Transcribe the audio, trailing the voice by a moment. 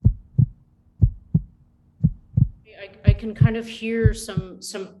I can kind of hear some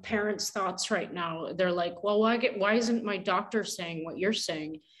parents' thoughts right now. They're like, well, why isn't my doctor saying what you're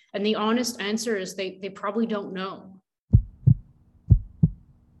saying? And the honest answer is they probably don't know.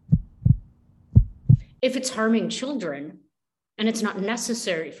 If it's harming children and it's not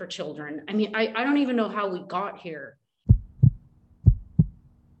necessary for children, I mean, I don't even know how we got here.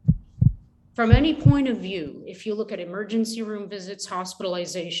 From any point of view, if you look at emergency room visits,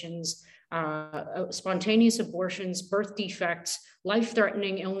 hospitalizations, spontaneous abortions, birth defects,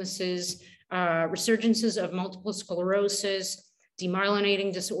 life-threatening illnesses, resurgences of multiple sclerosis,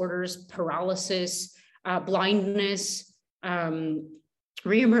 demyelinating disorders, paralysis, blindness,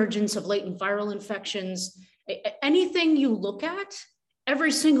 reemergence of latent viral infections, anything you look at,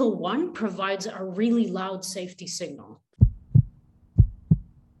 every single one provides a really loud safety signal.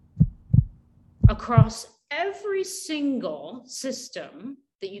 Across every single system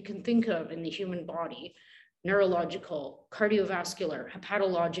that you can think of in the human body, neurological, cardiovascular,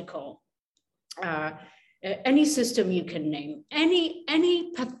 hepatological, any system you can name,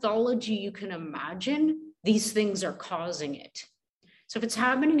 any pathology you can imagine, these things are causing it. So if it's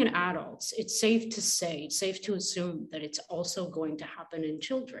happening in adults, it's safe to say, it's safe to assume that it's also going to happen in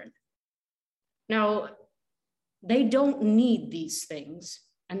children. Now, they don't need these things,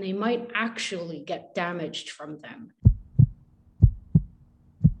 and they might actually get damaged from them.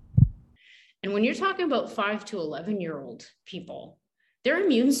 And when you're talking about 5 to 11-year-old people, their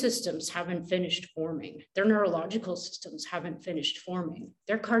immune systems haven't finished forming. Their neurological systems haven't finished forming.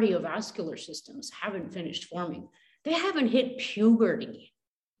 Their cardiovascular systems haven't finished forming. They haven't hit puberty.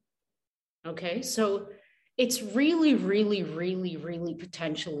 Okay, so it's really, really, really, really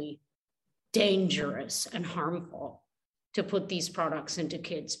potentially dangerous and harmful to put these products into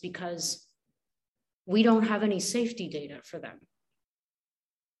kids because we don't have any safety data for them.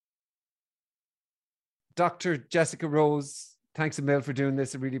 Dr. Jessica Rose, thanks a mil for doing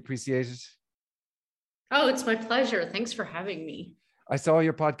this. I really appreciate it. Oh, it's my pleasure. Thanks for having me. I saw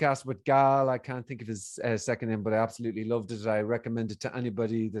your podcast with Gal. I can't think of his second name, but I absolutely loved it. I recommend it to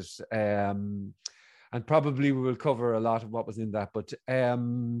anybody that, and probably we will cover a lot of what was in that. But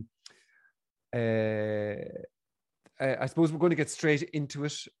I suppose we're going to get straight into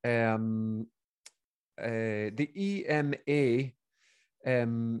it. The EMA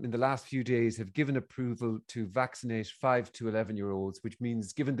in the last few days have given approval to vaccinate 5 to 11-year-olds, which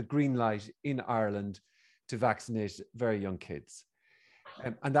means given the green light in Ireland to vaccinate very young kids.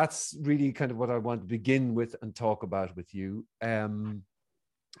 And that's really kind of what I want to begin with and talk about with you. The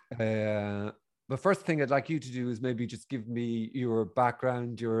first thing I'd like you to do is maybe just give me your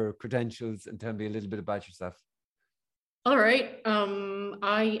background, your credentials, and tell me a little bit about yourself. All right.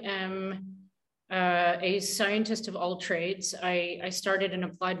 I am a scientist of all trades. I started in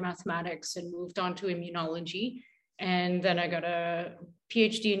applied mathematics and moved on to immunology. And then I got a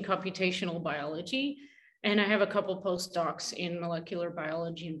PhD in computational biology. And I have a couple postdocs in molecular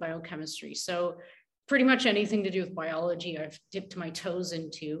biology and biochemistry. So pretty much anything to do with biology, I've dipped my toes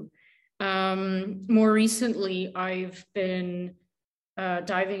into. More recently, I've been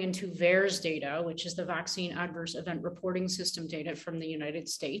diving into VAERS data, which is the Vaccine Adverse Event Reporting System data from the United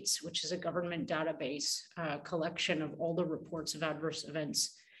States, which is a government database collection of all the reports of adverse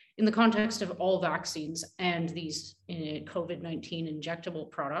events in the context of all vaccines and these COVID-19 injectable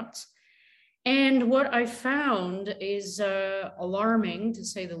products. And what I found is alarming, to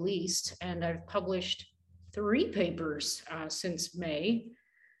say the least, and I've published 3 papers since May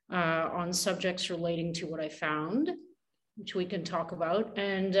on subjects relating to what I found, which we can talk about.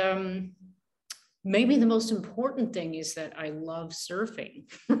 And maybe the most important thing is that I love surfing.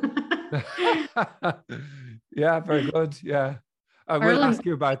 Yeah, very good. Yeah, I will ask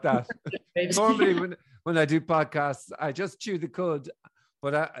you about that. Normally when I do podcasts, I just chew the cud.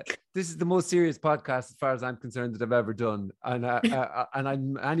 But this is the most serious podcast, as far as I'm concerned, that I've ever done. And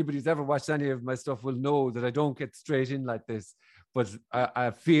anybody who's ever watched any of my stuff will know that I don't get straight in like this. But I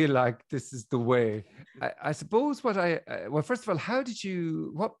feel like this is the way. I suppose well, first of all,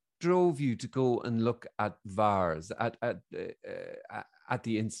 what drove you to go and look at VAERS, at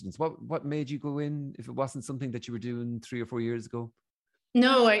the incidents? What made you go in if it wasn't something that you were doing 3 or 4 years ago?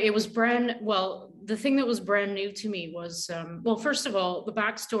 No, it was the thing that was brand new to me was, well, first of all, the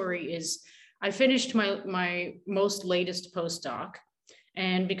backstory is I finished my most latest postdoc.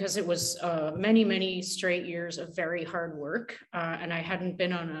 And because it was many, many straight years of very hard work, and I hadn't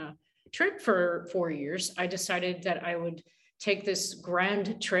been on a trip for 4 years, I decided that I would take this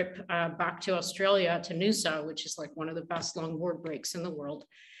grand trip back to Australia, to Noosa, which is like one of the best longboard breaks in the world.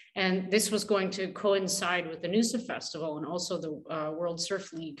 And this was going to coincide with the Noosa Festival and also the World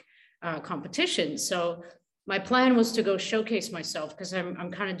Surf League competition. So my plan was to go showcase myself, because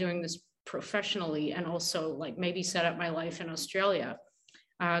I'm kind of doing this professionally, and also like maybe set up my life in Australia,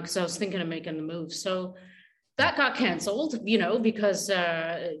 because I was thinking of making the move. So that got canceled, because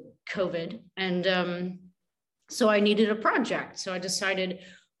COVID. And so I needed a project. So I decided,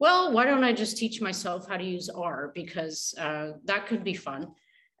 well, why don't I just teach myself how to use R, because that could be fun.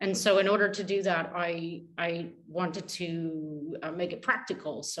 And so in order to do that, I wanted to make it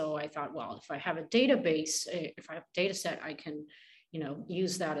practical. So I thought, well, if I have a database, if I have a data set, I can,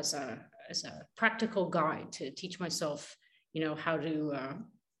 use that as a practical guide to teach myself, how to,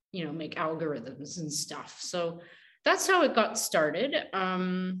 make algorithms and stuff. So that's how it got started.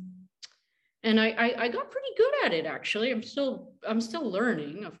 And I got pretty good at it, actually. I'm still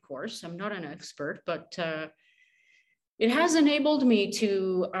learning, of course. I'm not an expert, but it has enabled me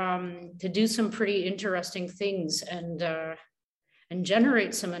to do some pretty interesting things and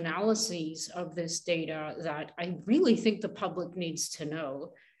generate some analyses of this data that I really think the public needs to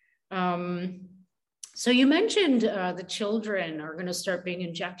know. So you mentioned the children are going to start being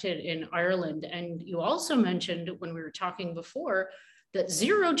injected in Ireland, and you also mentioned when we were talking before that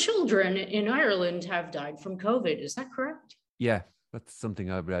 0 children in Ireland have died from COVID. Is that correct? Yeah, that's something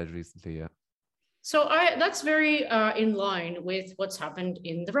I've read recently, yeah. So that's very in line with what's happened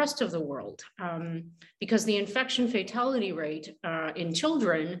in the rest of the world, because the infection fatality rate in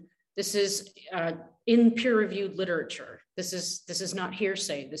children, this is in peer-reviewed literature. This is not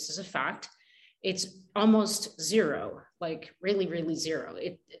hearsay. This is a fact. It's almost 0, like really, really 0.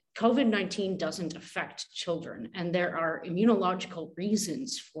 COVID-19 doesn't affect children, and there are immunological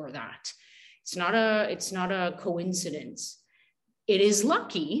reasons for that. It's not a coincidence. It is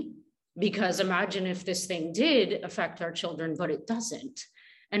lucky, because imagine if this thing did affect our children, but it doesn't.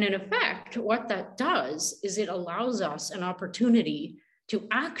 And in effect, what that does is it allows us an opportunity to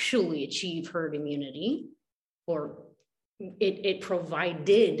actually achieve herd immunity, or it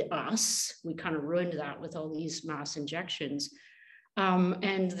provided us. We kind of ruined that with all these mass injections.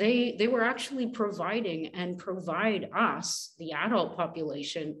 And they were actually providing and provide us, the adult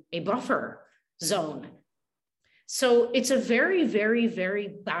population, a buffer zone. So it's a very, very, very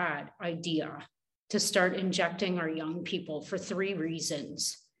bad idea to start injecting our young people for 3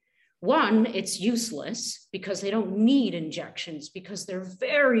 reasons. One, it's useless because they don't need injections, because they're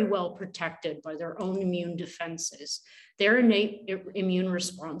very well protected by their own immune defenses. Their innate immune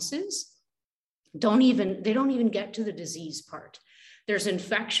responses don't even get to the disease part. There's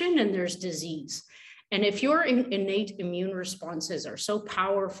infection and there's disease. And if your innate immune responses are so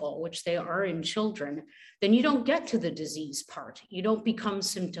powerful, which they are in children, then you don't get to the disease part. You don't become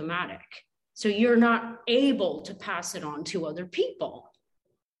symptomatic. So you're not able to pass it on to other people.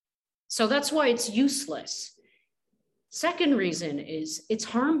 So that's why it's useless. Second reason is it's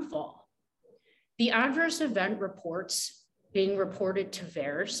harmful. The adverse event reports being reported to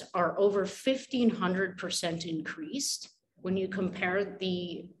VAERS are over 1,500% increased when you compare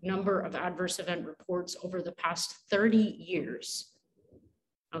the number of adverse event reports over the past 30 years,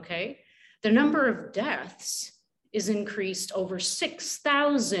 okay? The number of deaths is increased over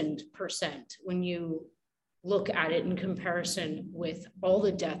 6,000% when you look at it in comparison with all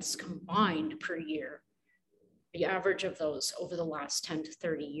the deaths combined per year, the average of those over the last 10 to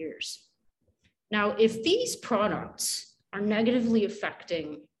 30 years. Now, if these products are negatively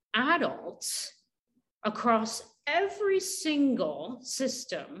affecting adults across every single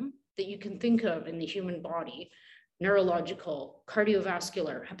system that you can think of in the human body, neurological,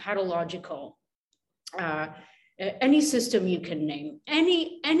 cardiovascular, hepatological, any system you can name,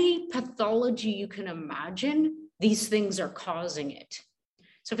 any pathology you can imagine, these things are causing it.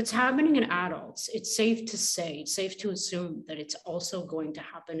 So if it's happening in adults, it's safe to say, it's safe to assume that it's also going to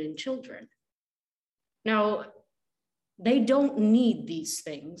happen in children. Now, they don't need these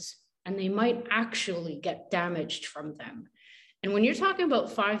things, and they might actually get damaged from them. And when you're talking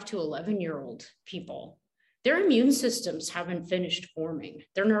about 5 to 11-year-old people, their immune systems haven't finished forming.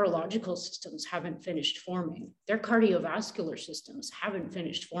 Their neurological systems haven't finished forming. Their cardiovascular systems haven't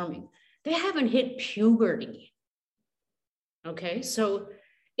finished forming. They haven't hit puberty. Okay, so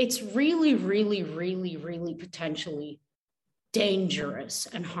it's really, really, really, really potentially dangerous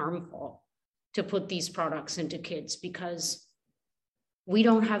and harmful to put these products into kids because we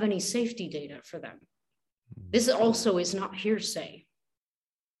don't have any safety data for them. This also is not hearsay.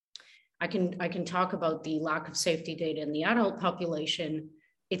 I can talk about the lack of safety data in the adult population.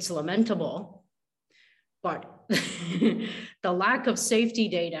 It's lamentable, but the lack of safety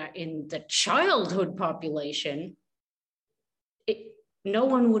data in the childhood population, no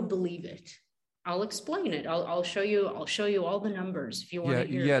one would believe it. I'll explain it. I'll show you. I'll show you all the numbers if you want Yeah, to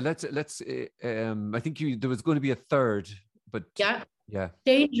hear. yeah. Let's. I think there was going to be a third, but Yeah. yeah.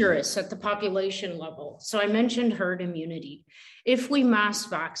 Dangerous at the population level. So I mentioned herd immunity. If we mass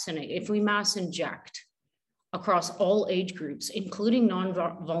vaccinate, if we mass inject across all age groups, including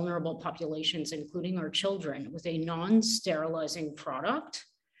non-vulnerable populations, including our children, with a non-sterilizing product,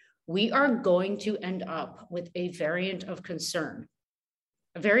 we are going to end up with a variant of concern.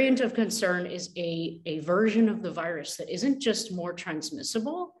 A variant of concern is a version of the virus that isn't just more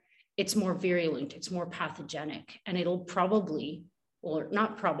transmissible, it's more virulent, it's more pathogenic, and it'll probably, or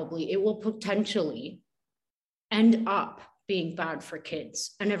not probably, it will potentially end up being bad for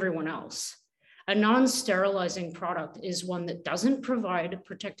kids and everyone else. A non-sterilizing product is one that doesn't provide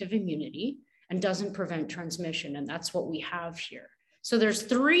protective immunity and doesn't prevent transmission, and that's what we have here. So there's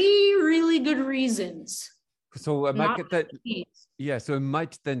 3 really good reasons. So I might get that. Yeah, so I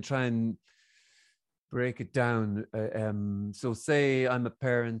might then try and break it down. So say I'm a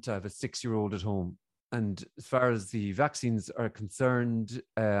parent, I have a 6-year-old at home. And as far as the vaccines are concerned,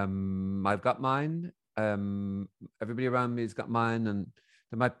 I've got mine. Everybody around me has got mine. And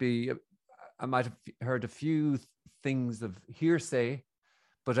there might be, I might have heard a few things of hearsay,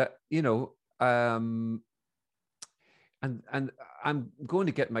 but, and I'm going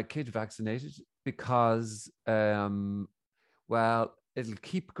to get my kid vaccinated because, well, it'll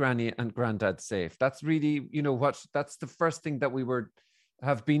keep granny and granddad safe. That's really, that's the first thing that we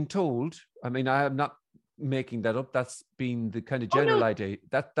have been told. I mean, I am not making that up. That's been the kind of general idea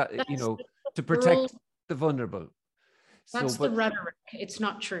that to protect the vulnerable. That's the rhetoric. It's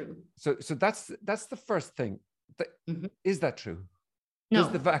not true. So that's the first thing. Is that true? No.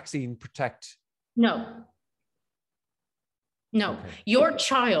 Does the vaccine protect? No. Okay. Your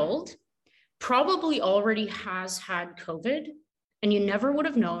child probably already has had COVID, and you never would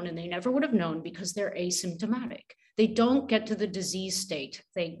have known, and they never would have known because they're asymptomatic. They don't get to the disease state.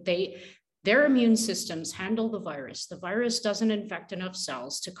 Their immune systems handle the virus. The virus doesn't infect enough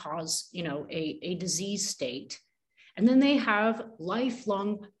cells to cause, a disease state. And then they have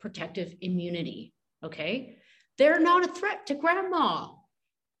lifelong protective immunity, okay? They're not a threat to grandma,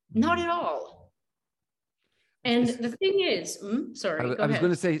 not at all. And the thing is, sorry, I was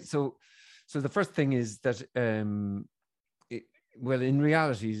going to say, so the first thing is that, well, in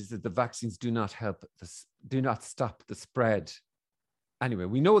reality, is that the vaccines do not stop the spread. Anyway,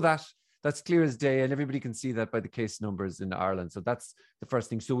 we know that. That's clear as day, and everybody can see that by the case numbers in Ireland. So that's the first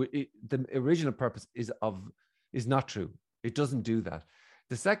thing. So the original purpose is not true. It doesn't do that.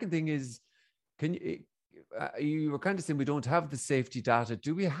 The second thing is, you were kind of saying we don't have the safety data.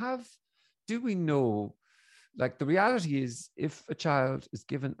 Do we know? Like, the reality is, if a child is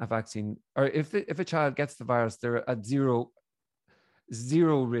given a vaccine, or if a child gets the virus, they're at zero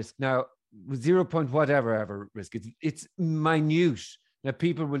risk. Now, 0 point whatever risk. It's minute. Now,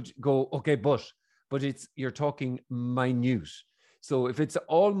 people will go, okay, but you're talking minute. So if it's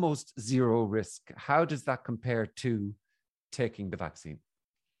almost zero risk, how does that compare to taking the vaccine?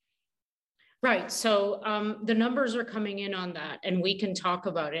 Right. So the numbers are coming in on that, and we can talk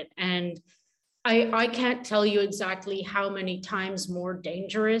about it. And I can't tell you exactly how many times more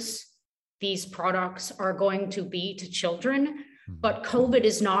dangerous these products are going to be to children, but COVID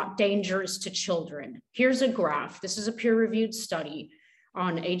is not dangerous to children. Here's a graph. This is a peer-reviewed study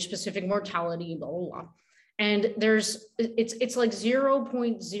on age-specific mortality, blah, blah, blah. And it's like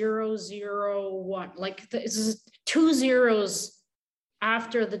 0.001, like this is 2 zeros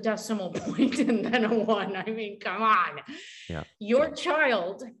after the decimal point and then a 1. I mean, come on. Yeah. Your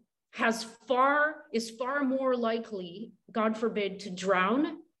child is far more likely, God forbid, to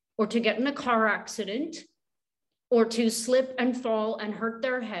drown or to get in a car accident or to slip and fall and hurt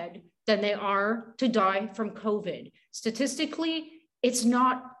their head than they are to die from COVID. Statistically, it's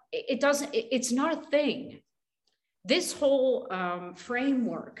not a thing. This whole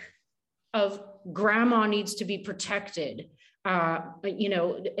framework of grandma needs to be protected,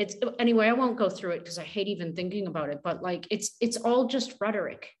 it's anyway, I won't go through it because I hate even thinking about it, but like it's all just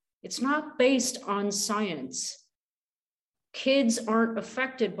rhetoric. It's not based on science. Kids aren't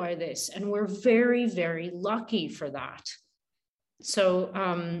affected by this, and we're very, very lucky for that. So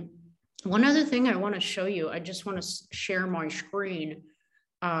one other thing I want to show you, I just want to share my screen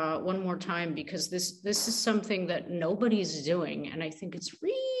one more time, because this is something that nobody's doing, and I think it's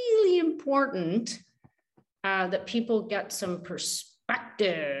really important that people get some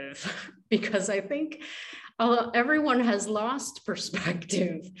perspective, because I think everyone has lost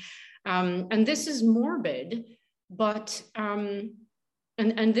perspective, and this is morbid, but and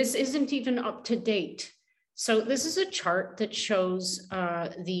this isn't even up to date. So this is a chart that shows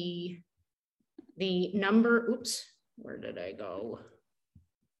the the number, oops, where did I go?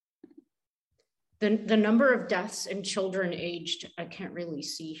 The number of deaths in children aged, I can't really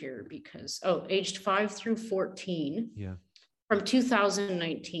see here because, aged 5 through 14. Yeah. From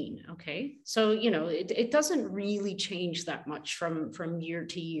 2019. Okay. So, it doesn't really change that much from year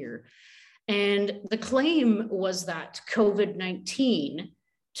to year. And the claim was that COVID-19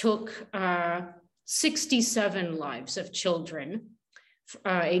 took 67 lives of children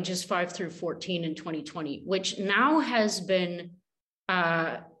ages 5 through 14 in 2020, which now has been,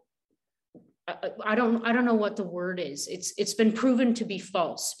 I don't know what the word is. It's been proven to be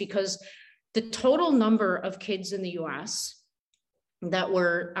false, because the total number of kids in the US that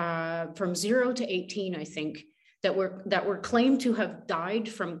were from 0 to 18, I think, that were claimed to have died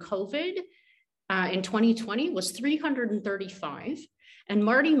from COVID in 2020 was 335. And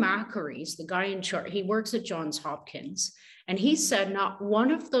Marty Makary, the guy in charge, he works at Johns Hopkins, and he said not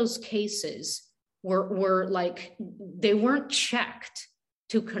one of those cases were like, they weren't checked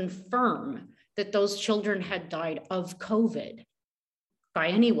to confirm that those children had died of COVID by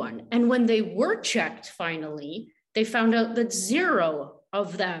anyone. And when they were checked finally, they found out that 0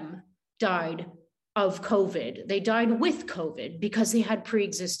 of them died of COVID. They died with COVID because they had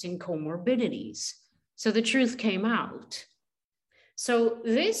pre-existing comorbidities. So the truth came out. So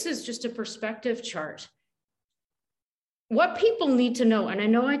this is just a perspective chart. What people need to know, and I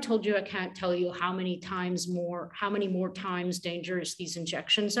know I told you I can't tell you how many more times dangerous these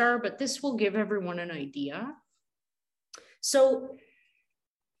injections are, but this will give everyone an idea. So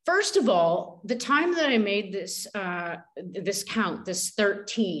first of all, the time that I made this count, this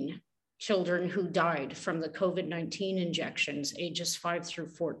 13 children who died from the COVID-19 injections, ages 5 through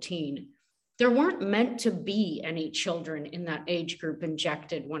 14, there weren't meant to be any children in that age group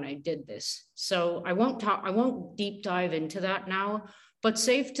injected when I did this. So I won't deep dive into that now, but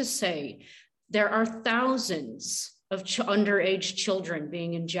safe to say, there are thousands of underage children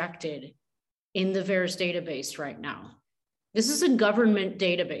being injected in the VAERS database right now. This is a government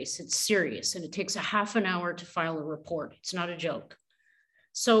database. It's serious, and it takes a half an hour to file a report. It's not a joke.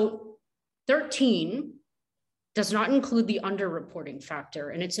 So 13 does not include the underreporting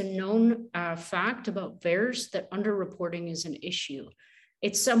factor. And it's a known fact about VAERS that underreporting is an issue.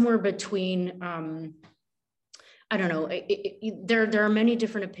 It's somewhere between, I don't know, there are many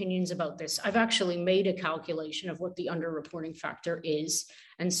different opinions about this. I've actually made a calculation of what the underreporting factor is,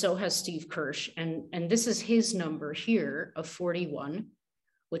 and so has Steve Kirsch. And this is his number here of 41,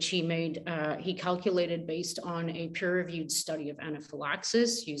 which he calculated based on a peer-reviewed study of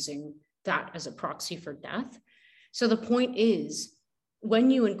anaphylaxis, using that as a proxy for death. So the point is,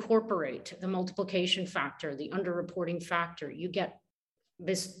 when you incorporate the multiplication factor, the underreporting factor, you get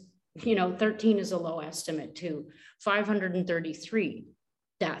this, 13 is a low estimate too, 533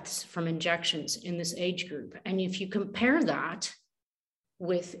 deaths from injections in this age group. And if you compare that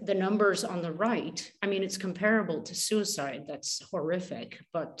with the numbers on the right, I mean, it's comparable to suicide. That's horrific,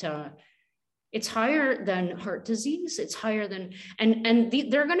 but it's higher than heart disease. It's higher than,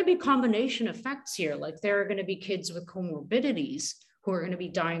 there are going to be combination effects here. Like, there are going to be kids with comorbidities who are going to be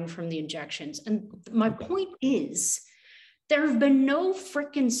dying from the injections. And my point is, there have been no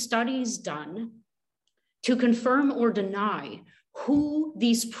freaking studies done to confirm or deny who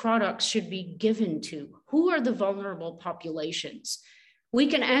these products should be given to. Who are the vulnerable populations? We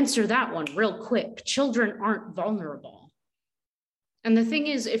can answer that one real quick. Children aren't vulnerable. And the thing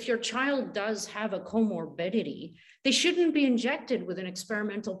is, if your child does have a comorbidity, they shouldn't be injected with an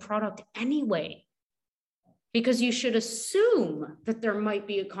experimental product anyway, because you should assume that there might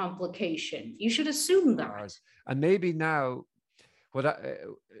be a complication. You should assume that. And maybe now,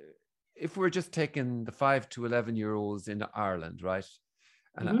 if we're just taking the 5 to 11-year-olds in Ireland, right?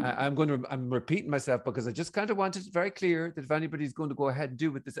 And I'm repeating myself because I just kind of want it very clear that if anybody's going to go ahead and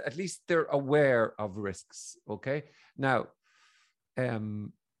do with this, at least they're aware of risks. Okay. Now,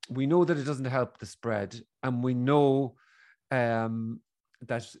 we know that it doesn't help the spread, and we know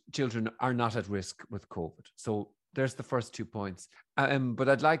that children are not at risk with COVID. So there's the first 2 points. But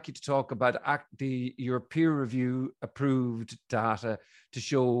I'd like you to talk about your peer review approved data to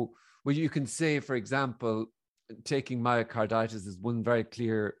show, well, you can say, for example, taking myocarditis is one very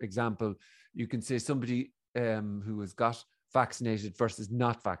clear example. You can say somebody who has got vaccinated versus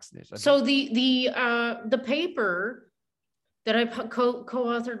not vaccinated. So the paper that I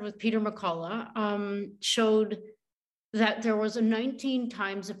co-authored with Peter McCullough showed that there was a 19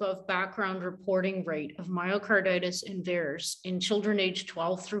 times above background reporting rate of myocarditis in VAERS in children aged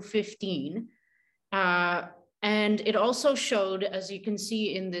 12 through 15. And it also showed, as you can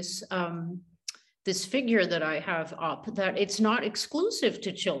see in this this figure that I have up, that it's not exclusive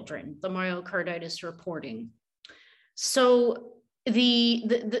to children, the myocarditis reporting. So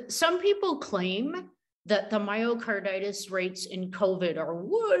some people claim that the myocarditis rates in COVID are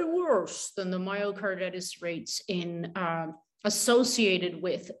way worse than the myocarditis rates in associated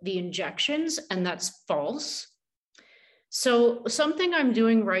with the injections, and that's false. So something I'm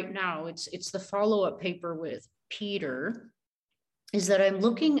doing right now, it's the follow-up paper with Peter, is that I'm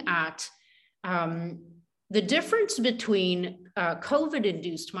looking at the difference between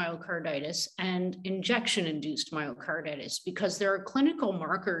COVID-induced myocarditis and injection-induced myocarditis, because there are clinical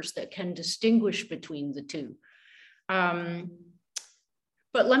markers that can distinguish between the two.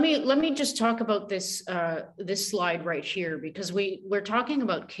 But let me just talk about this this slide right here, because we're talking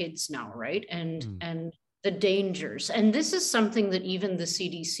about kids now, right? And the dangers. And this is something that even the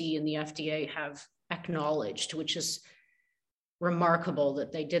CDC and the FDA have acknowledged, which is remarkable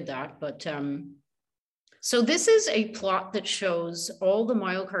that they did that. But so this is a plot that shows all the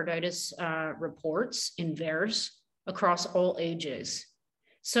myocarditis reports in VAERS across all ages.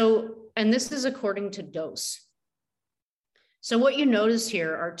 So, and this is according to dose. So what you notice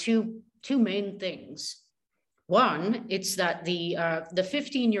here are two main things. One, it's that the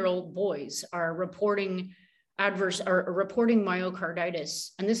 15-year-old boys are reporting reporting myocarditis,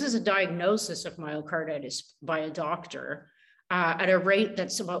 and this is a diagnosis of myocarditis by a doctor at a rate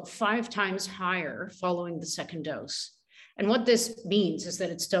that's about 5 times higher following the second dose. And what this means is that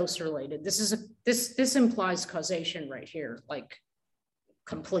it's dose related. This implies causation right here, like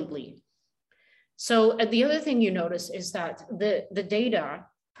completely. So the other thing you notice is that the data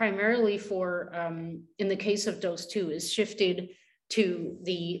primarily for, in the case of dose 2, is shifted to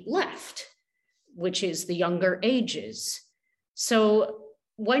the left, which is the younger ages. So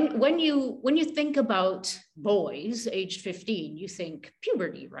when you think about boys aged 15, you think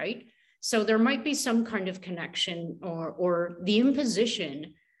puberty, right? So there might be some kind of connection or the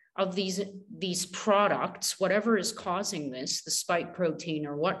imposition of these products, whatever is causing this, the spike protein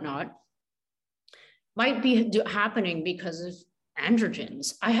or whatnot, might be happening because of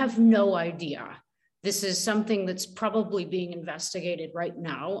androgens. I have no idea. This is something that's probably being investigated right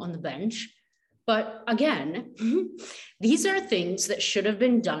now on the bench. But again, these are things that should have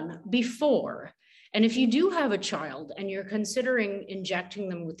been done before. And if you do have a child and you're considering injecting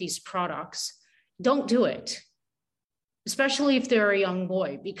them with these products, don't do it, especially if they're a young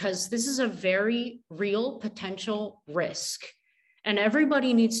boy, because this is a very real potential risk. And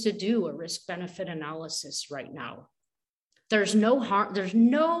everybody needs to do a risk-benefit analysis right now. There's no harm, there's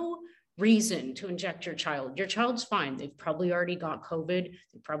no reason to inject your child. Your child's fine. They've probably already got COVID.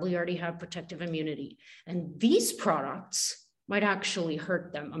 They probably already have protective immunity. And these products might actually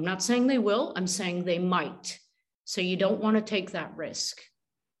hurt them. I'm not saying they will, I'm saying they might. So you don't want to take that risk.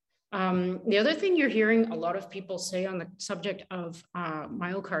 The other thing you're hearing a lot of people say on the subject of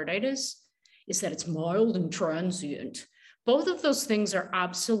myocarditis is that it's mild and transient. Both of those things are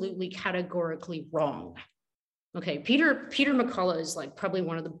absolutely categorically wrong. Okay, Peter McCullough is like probably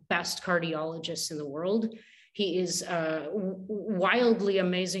one of the best cardiologists in the world. He is a wildly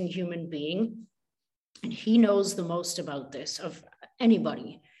amazing human being, and he knows the most about this of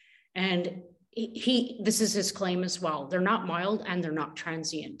anybody. And this is his claim as well. They're not mild and they're not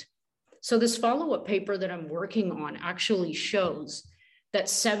transient. So this follow-up paper that I'm working on actually shows that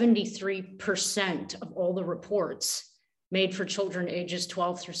 73% of all the reports made for children ages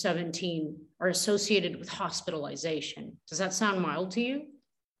 12 through 17 are associated with hospitalization. Does that sound mild to you?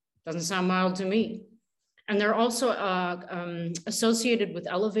 Doesn't sound mild to me. And they're also associated with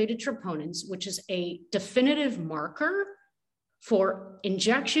elevated troponins, which is a definitive marker for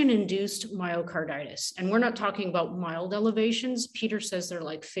injection-induced myocarditis. And we're not talking about mild elevations. Peter says they're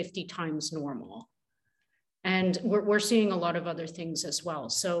like 50 times normal. And we're seeing a lot of other things as well.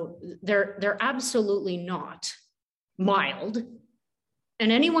 So they're absolutely not mild.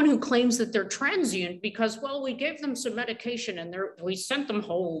 And anyone who claims that they're transient because, well, we gave them some medication and we sent them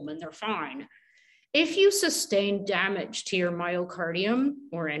home and they're fine. If you sustain damage to your myocardium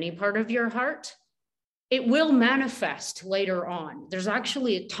or any part of your heart, it will manifest later on. There's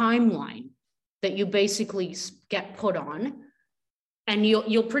actually a timeline that you basically get put on, and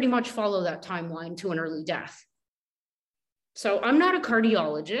you'll pretty much follow that timeline to an early death. So I'm not a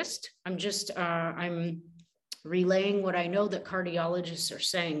cardiologist. I'm just, I'm relaying what I know that cardiologists are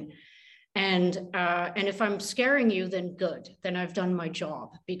saying. And if I'm scaring you, then good, then I've done my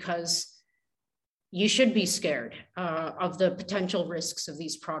job, because you should be scared of the potential risks of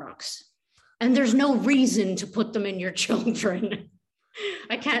these products. And there's no reason to put them in your children.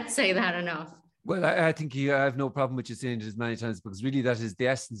 I can't say that enough. Well, I think I have no problem with you saying it as many times, because really that is the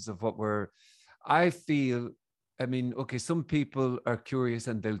essence of what I feel, I mean, okay, some people are curious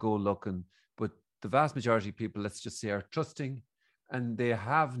and they'll go looking, but the vast majority of people, let's just say, are trusting, and they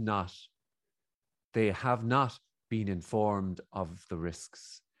have not been informed of the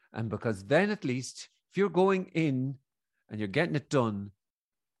risks. And because then at least if you're going in and you're getting it done,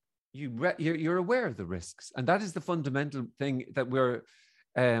 you're aware of the risks. And that is the fundamental thing that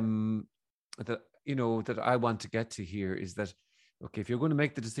that I want to get to here, is that, okay, if you're going to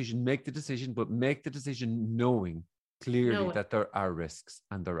make the decision, but make the decision knowing clearly that there are risks,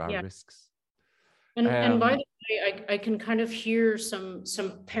 and there are risks. And by the way, I can kind of hear some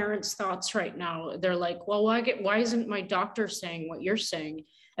parents' thoughts right now. They're like, well, why isn't my doctor saying what you're saying?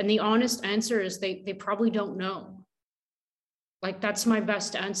 And the honest answer is they probably don't know. Like, that's my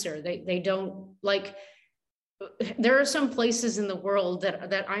best answer. They don't, like, there are some places in the world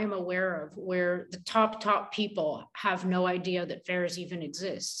that I am aware of where the top people have no idea that VAERS even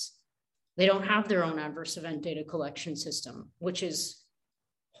exists. They don't have their own adverse event data collection system, which is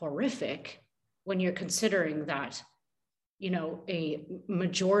horrific when you're considering that, a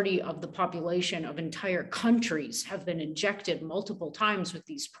majority of the population of entire countries have been injected multiple times with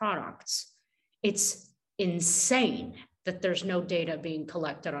these products. It's insane that there's no data being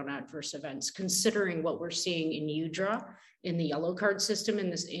collected on adverse events, considering what we're seeing in UDRA, in the yellow card system in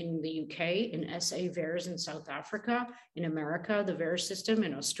the UK, in SA VAERS in South Africa, in America, the VAERS system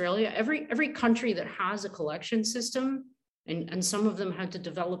in Australia. Every country that has a collection system, and some of them had to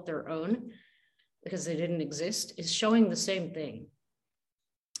develop their own because they didn't exist, is showing the same thing.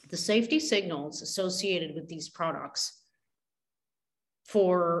 The safety signals associated with these products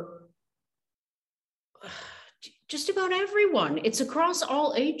for just about everyone. It's across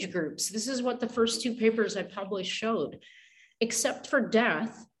all age groups. This is what the first two papers I published showed. Except for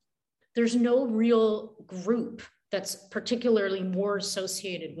death, there's no real group that's particularly more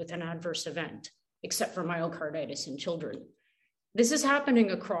associated with an adverse event, except for myocarditis in children. This is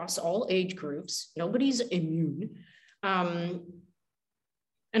happening across all age groups. Nobody's immune. And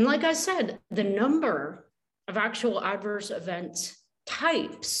like I said, the number of actual adverse event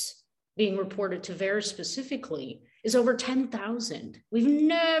types being reported to VAERS specifically is over 10,000. We've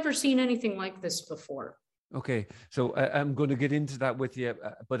never seen anything like this before. Okay, so I'm going to get into that with you,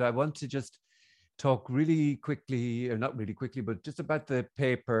 but I want to just talk really quickly, or not really quickly, but just about the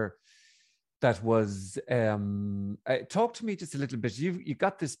paper that was, talk to me just a little bit. You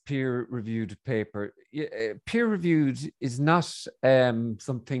got this peer-reviewed paper. Peer-reviewed is not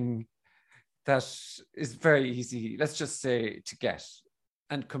something that is very easy, let's just say, to get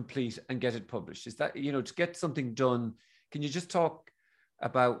and complete and get it published. Is that, to get something done, can you just talk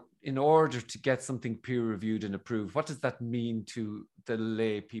about, in order to get something peer-reviewed and approved, what does that mean to the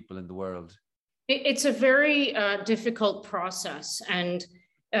lay people in the world? It's a very difficult process, and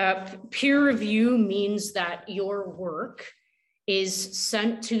peer review means that your work is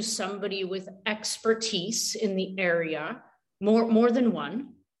sent to somebody with expertise in the area, more than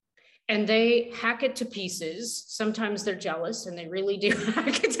one, and they hack it to pieces. Sometimes they're jealous and they really do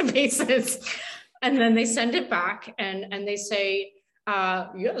hack it to pieces. And then they send it back and they say,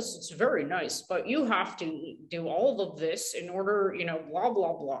 yes, it's very nice, but you have to do all of this in order, blah,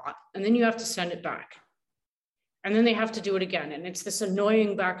 blah, blah. And then you have to send it back. And then they have to do it again. And it's this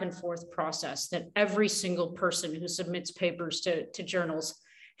annoying back and forth process that every single person who submits papers to journals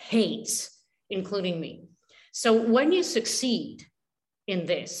hates, including me. So when you succeed in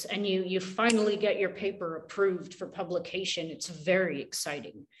this and you finally get your paper approved for publication, it's very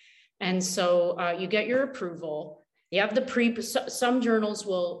exciting. And so you get your approval. You have some journals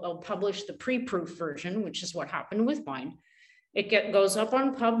will publish the pre-proof version, which is what happened with mine. It goes up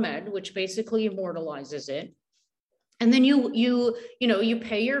on PubMed, which basically immortalizes it. And then you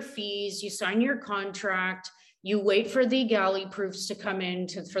pay your fees, you sign your contract, you wait for the galley proofs to come in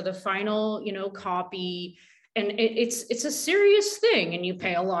for the final, copy. And it's a serious thing, and you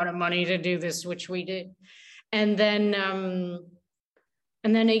pay a lot of money to do this, which we did. And then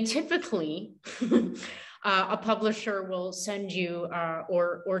atypically, a publisher will send you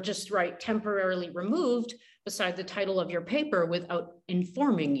or just write temporarily removed beside the title of your paper without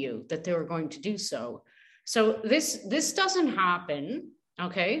informing you that they were going to do so. So this doesn't happen,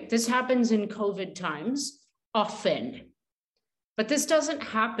 okay? This happens in COVID times often, but this doesn't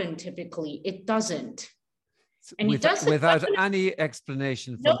happen typically. It doesn't. And without any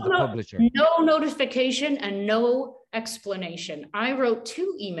explanation from the publisher. No notification and no explanation. I wrote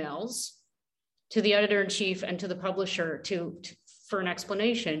 2 emails to the editor-in-chief and to the publisher for an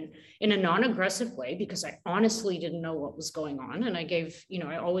explanation in a non-aggressive way, because I honestly didn't know what was going on. And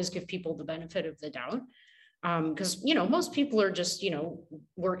I always give people the benefit of the doubt. because, you know, most people are just, you know,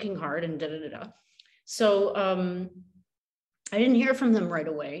 working hard and So I didn't hear from them right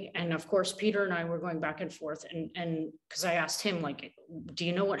away. And of course, Peter and I were going back and forth, and because I asked him, like, do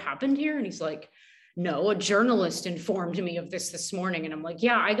you know what happened here? And he's like, no, a journalist informed me of this morning. And I'm like,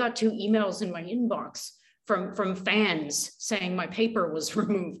 yeah, I got 2 emails in my inbox from fans saying my paper was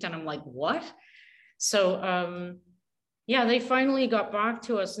removed. And I'm like, what? So yeah, they finally got back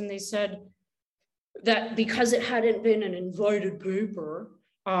to us and they said that because it hadn't been an invited paper,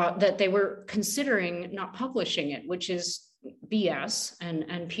 that they were considering not publishing it, which is BS.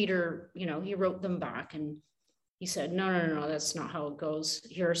 And Peter, you know, he wrote them back and he said, no, that's not how it goes.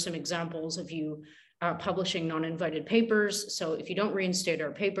 Here are some examples of you publishing non-invited papers. So if you don't reinstate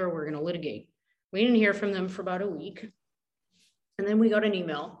our paper, we're going to litigate. We didn't hear from them for about a week. And then we got an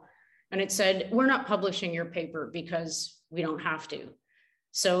email and it said, we're not publishing your paper because we don't have to.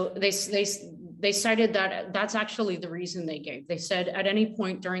 So they cited that that's actually the reason they gave. They said at any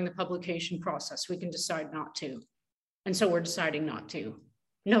point during the publication process, we can decide not to. And so we're deciding not to.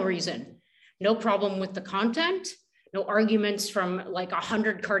 No reason. No problem with the content. No arguments from like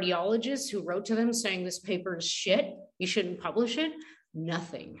 100 cardiologists who wrote to them saying this paper is shit, you shouldn't publish it.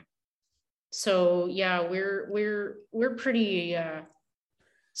 Nothing. So yeah, we're pretty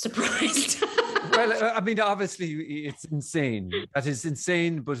surprised. Well, I mean, obviously, it's insane. That is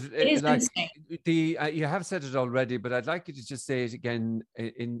insane, but it is like insane. You have said it already, but I'd like you to just say it again.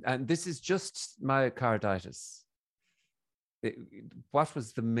 And this is just myocarditis. What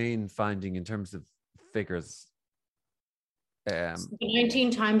was the main finding in terms of figures?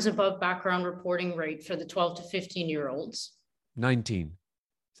 19 times above background reporting rate for the 12 to 15-year-olds. 19.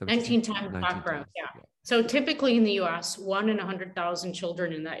 So 19 times 19 background, times. Yeah. So typically in the US, 1 in 100,000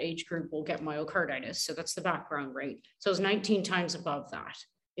 children in that age group will get myocarditis. So that's the background rate. So it's 19 times above that.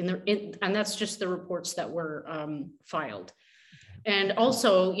 And that's just the reports that were filed. And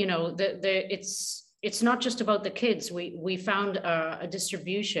also, you know, it's not just about the kids. We found a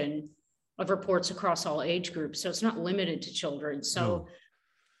distribution of reports across all age groups. So it's not limited to children. So no.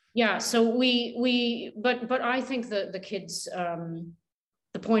 Yeah, so but I think the kids,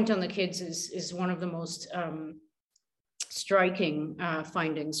 the point on the kids is one of the most striking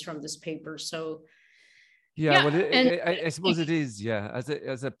findings from this paper. So yeah, well, I suppose it is. Yeah,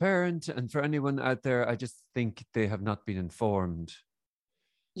 as a parent and for anyone out there, I just think they have not been informed.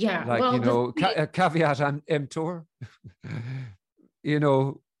 Yeah, like, well, you know, caveat emptor. You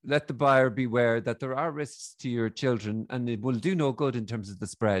know, let the buyer beware that there are risks to your children and it will do no good in terms of the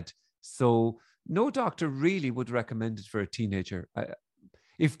spread. So no doctor really would recommend it for a teenager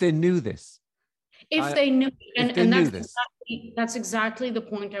if they knew this. If they knew, that's exactly the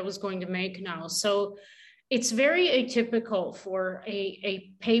point I was going to make now. So it's very atypical for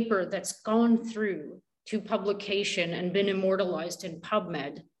a paper that's gone through to publication and been immortalized in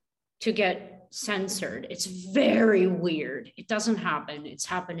PubMed to get censored. It's very weird. It doesn't happen. It's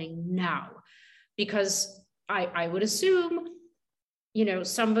happening now because I would assume, you know,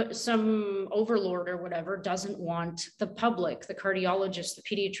 some overlord or whatever doesn't want the public, the cardiologists, the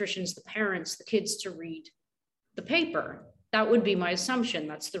pediatricians, the parents, the kids to read the paper. That would be my assumption.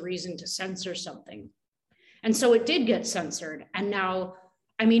 That's the reason to censor something. And so it did get censored. And now,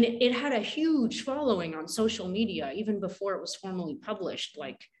 I mean, it had a huge following on social media, even before it was formally published,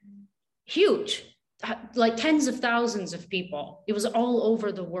 like huge, like tens of thousands of people. It was all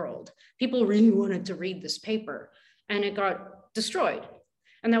over the world. People really wanted to read this paper and it got destroyed.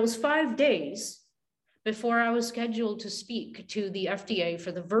 And that was 5 days before I was scheduled to speak to the FDA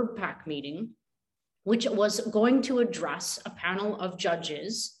for the VRBPAC meeting, which was going to address a panel of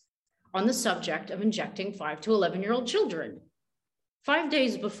judges on the subject of injecting 5 to 11-year-old children. 5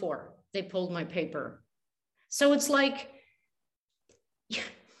 days before they pulled my paper. So it's like,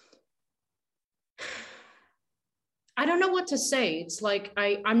 I don't know what to say. It's like,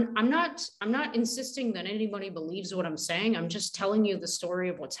 I'm not insisting that anybody believes what I'm saying. I'm just telling you the story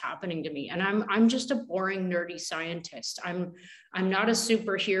of what's happening to me. And I'm just a boring, nerdy scientist. I'm not a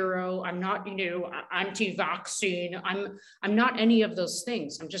superhero. I'm not, you know, anti-vaccine. I'm not any of those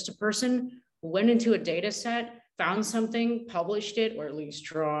things. I'm just a person who went into a data set, found something, published it, or at least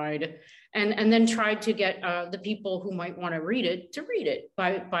tried, and then tried to get the people who might want to read it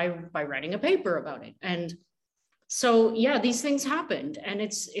by writing a paper about it. And so, yeah, these things happened, and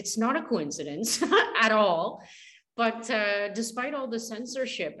it's not a coincidence at all. But despite all the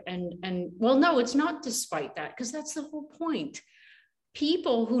censorship and well, no, it's not despite that, because that's the whole point.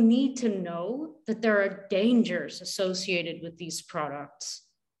 People who need to know that there are dangers associated with these products,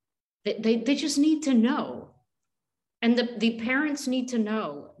 they just need to know. And the parents need to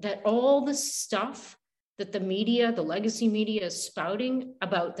know that all the stuff that the media, the legacy media, is spouting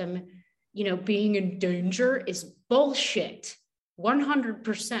about them, being in danger is bullshit.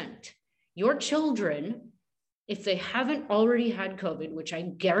 100%. Your children, if they haven't already had COVID, which I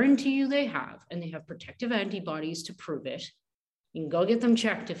guarantee you they have, and they have protective antibodies to prove it, you can go get them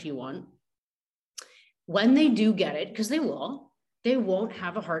checked if you want. When they do get it, because they won't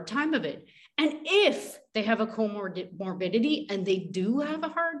have a hard time of it. And if they have a comorbidity and they do have a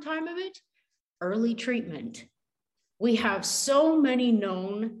hard time of it, early treatment. We have so many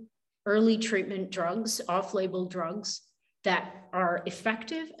known early treatment drugs, off-label drugs, that are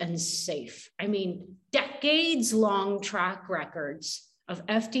effective and safe. I mean, decades-long track records of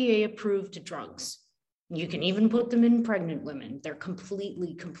FDA-approved drugs. You can even put them in pregnant women. They're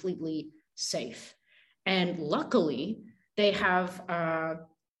completely safe. And luckily, they have,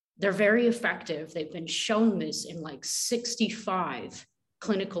 they're very effective. They've been shown this in like 65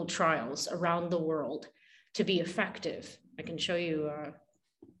 clinical trials around the world to be effective. I can show you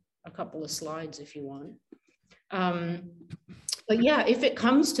a couple of slides if you want. But yeah, if it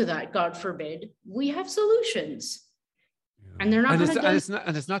comes to that, God forbid, we have solutions. And they're not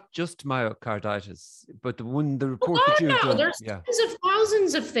and it's not just myocarditis, but the report that you've done. There's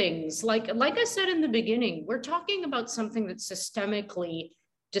thousands of things. Like I said in the beginning, we're talking about something that systemically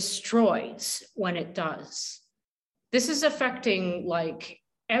destroys when it does. This is affecting like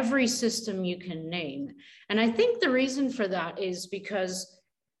every system you can name. And I think the reason for that is because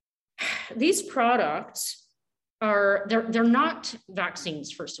these products they're not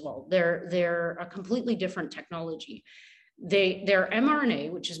vaccines, first of all. They're a completely different technology. They're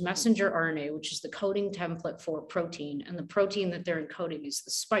mRNA, which is messenger RNA, which is the coding template for protein. And the protein that they're encoding is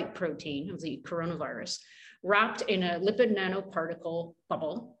the spike protein of the coronavirus, wrapped in a lipid nanoparticle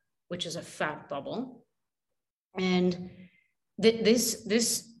bubble, which is a fat bubble. And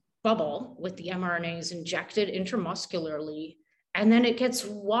this bubble with the mRNA is injected intramuscularly, and then it gets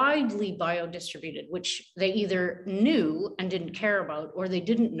widely biodistributed, which they either knew and didn't care about, or they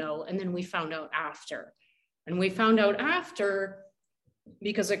didn't know, and then we found out after. And we found out after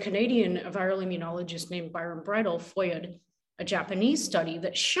because a Canadian viral immunologist named Byron Bridle foiled a Japanese study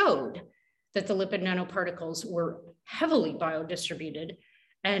that showed that the lipid nanoparticles were heavily biodistributed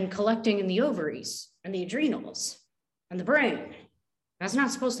and collecting in the ovaries and the adrenals and the brain. That's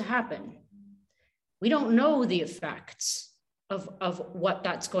not supposed to happen. We don't know the effects of what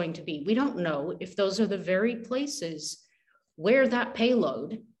that's going to be. We don't know if those are the very places where that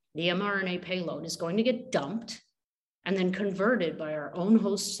payload, the mRNA payload, is going to get dumped and then converted by our own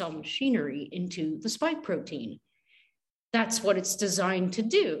host cell machinery into the spike protein. That's what it's designed to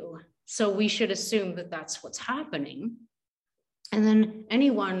do. So we should assume that that's what's happening. And then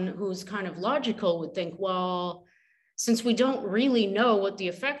anyone who's kind of logical would think, well, since we don't really know what the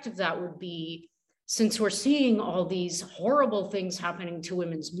effect of that would be, since we're seeing all these horrible things happening to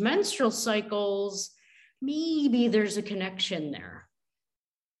women's menstrual cycles, maybe there's a connection there.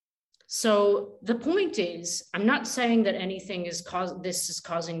 So the point is, I'm not saying that anything is causing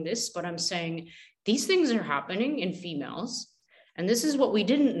this, but I'm saying these things are happening in females. And this is what we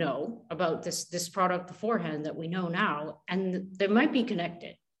didn't know about this product beforehand that we know now, and they might be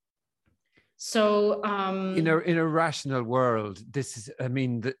connected. So in a rational world, this is, I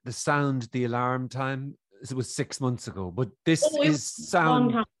mean, the sound, the alarm time, it was 6 months ago, but this is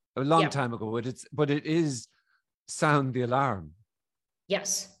sound a long time ago, but it is sound the alarm.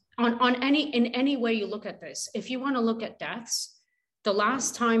 Yes. In any way you look at this, if you want to look at deaths, the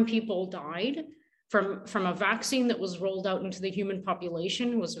last time people died from a vaccine that was rolled out into the human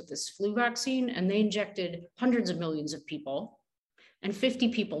population was with this flu vaccine, and they injected hundreds of millions of people, and 50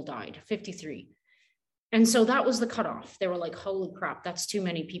 people died, 53. And so that was the cutoff. They were like, holy crap, that's too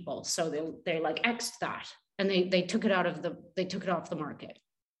many people. So they like X'd that, and they took it off the market.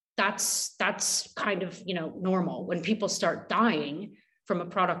 That's kind of, normal. When people start dying from a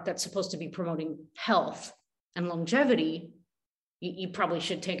product that's supposed to be promoting health and longevity, you probably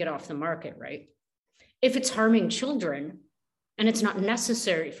should take it off the market, right? If it's harming children and it's not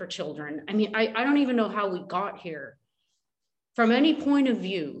necessary for children, I mean, I don't even know how we got here. From any point of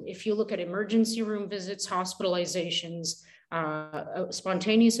view, if you look at emergency room visits, hospitalizations,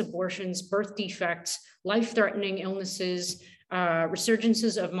 spontaneous abortions, birth defects, life-threatening illnesses,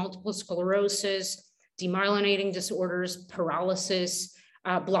 resurgences of multiple sclerosis, demyelinating disorders, paralysis,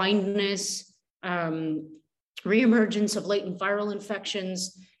 blindness, reemergence of latent viral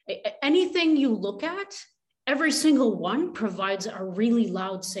infections, anything you look at, every single one provides a really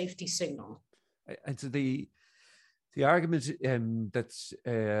loud safety signal. And so the argument that's,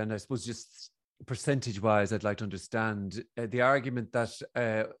 and I suppose just percentage-wise, I'd like to understand the argument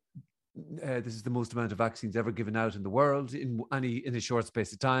that this is the most amount of vaccines ever given out in the world in a short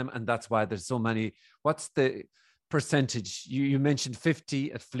space of time, and that's why there's so many. What's the percentage? You mentioned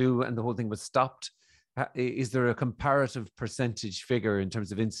 50 at flu, and the whole thing was stopped. Is there a comparative percentage figure in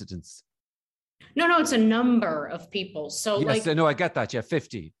terms of incidence? No, it's a number of people. So yes, like, no, I get that. Yeah,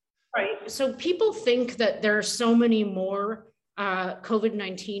 50. Right. So people think that there are so many more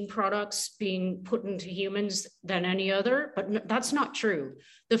COVID-19 products being put into humans than any other, but that's not true.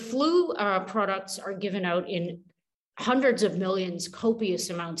 The flu products are given out in hundreds of millions, copious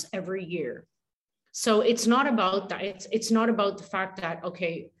amounts every year. So it's not about that. It's not about the fact that,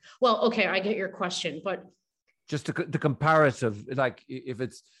 okay, I get your question, but just the comparative, like if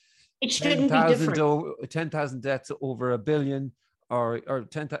it shouldn't be different. 10,000 deaths over a billion, or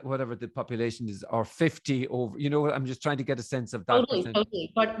 10, whatever the population is, or 50 over, I'm just trying to get a sense of that.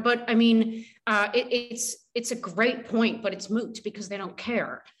 Totally. But I mean, it's a great point, but it's moot because they don't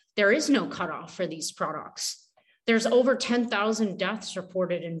care. There is no cutoff for these products. There's over 10,000 deaths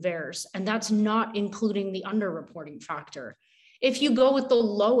reported in VAERS, and that's not including the underreporting factor. If you go with the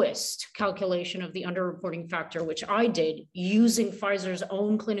lowest calculation of the underreporting factor, which I did using Pfizer's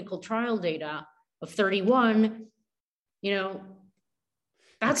own clinical trial data of 31,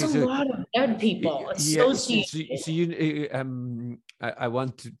 that's a lot of dead people associated. I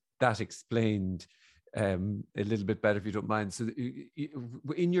want that explained a little bit better, if you don't mind. So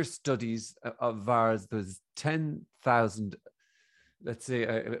in your studies of VAERS, there's 10,000, let's say,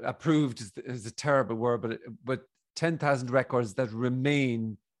 approved is a terrible word, but 10,000 records that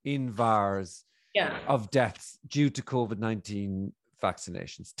remain in VAERS of deaths due to COVID-19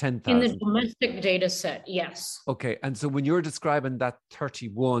 vaccinations. 10,000 in the domestic data set. Yes. Okay. And so when you're describing that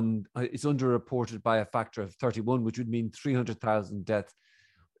 31, it's underreported by a factor of 31, which would mean 300,000 deaths,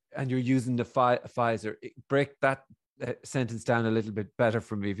 and you're using the Pfizer. Break that sentence down a little bit better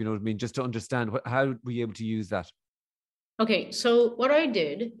for me, if you know what I mean, just to understand how were you able to use that? Okay. So what I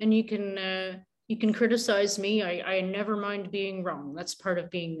did, and you can criticize me. I never mind being wrong. That's part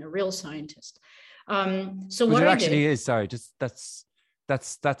of being a real scientist. So what it actually is, sorry, just that's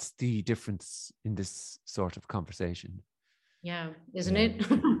the difference in this sort of conversation. Yeah, isn't it?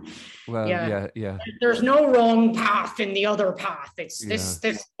 Well, yeah. There's no wrong path in the other path. It's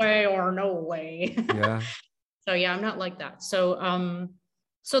this way or no way. Yeah. So yeah, I'm not like that. So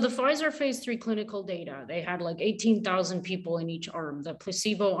the Pfizer phase 3 clinical data, they had like 18,000 people in each arm, the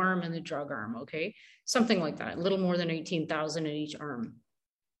placebo arm and the drug arm, okay? Something like that, a little more than 18,000 in each arm.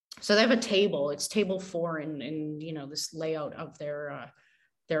 So they have a table, it's table 4 in this layout of their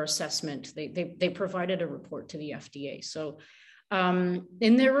assessment. They provided a report to the FDA. So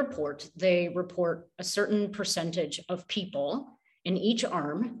in their report, they report a certain percentage of people in each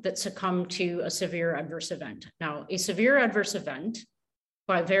arm that succumb to a severe adverse event. Now, a severe adverse event,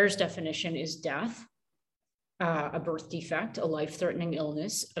 by VAERS definition, is death, a birth defect, a life-threatening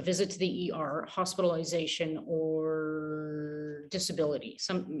illness, a visit to the ER, hospitalization, or disability,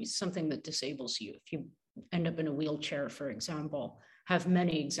 something that disables you. If you end up in a wheelchair, for example, have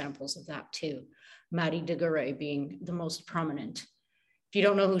many examples of that too. Maddie de Garay being the most prominent. If you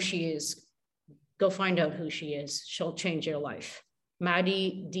don't know who she is, go find out who she is. She'll change your life.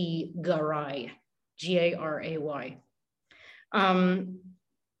 Maddie de Garay, G-A-R-A-Y.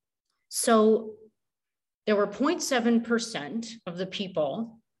 So there were 0.7% of the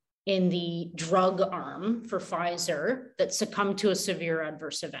people in the drug arm for Pfizer that succumbed to a severe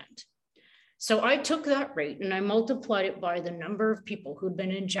adverse event. So I took that rate and I multiplied it by the number of people who'd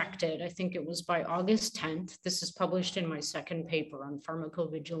been injected. I think it was by August 10th. This is published in my second paper on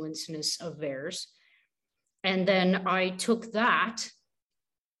pharmacovigilanceness of VAERS. And then I took that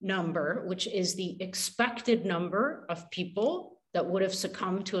number, which is the expected number of people that would have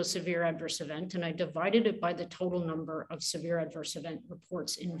succumbed to a severe adverse event, and I divided it by the total number of severe adverse event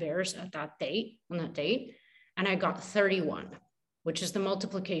reports in VAERS on that date, and I got 31, which is the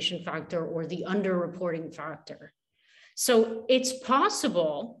multiplication factor or the underreporting factor. So it's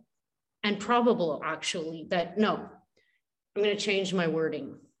possible and probable, actually, that no, I'm going to change my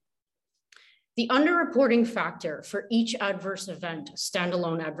wording. The underreporting factor for each adverse event,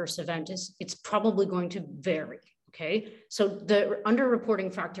 standalone adverse event, it's probably going to vary. Okay, so the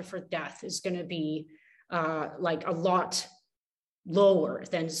underreporting factor for death is going to be like a lot lower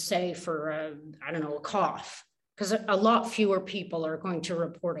than, say, for a cough, because a lot fewer people are going to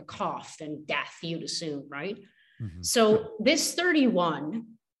report a cough than death, you'd assume, right? Mm-hmm. So this 31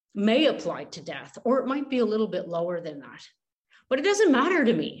 may apply to death, or it might be a little bit lower than that, but it doesn't matter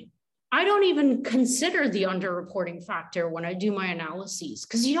to me. I don't even consider the underreporting factor when I do my analyses,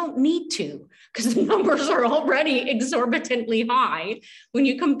 because you don't need to, because the numbers are already exorbitantly high when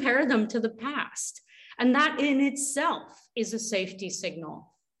you compare them to the past. And that in itself is a safety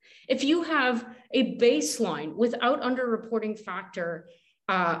signal. If you have a baseline without underreporting factor,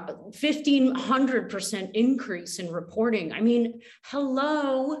 1,500% increase in reporting, I mean,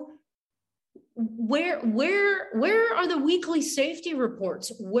 hello. Where are the weekly safety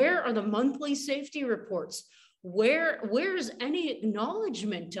reports? Where are the monthly safety reports? Where's any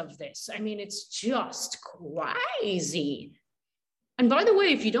acknowledgement of this? I mean, it's just crazy. And by the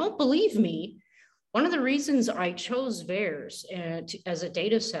way, if you don't believe me, one of the reasons I chose VAERS as a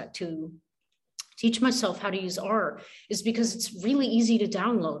data set to teach myself how to use R is because it's really easy to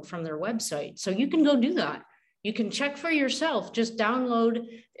download from their website. So you can go do that. You can check for yourself, just download.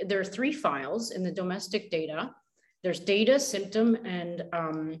 There are 3 files in the domestic data. There's data, symptom, and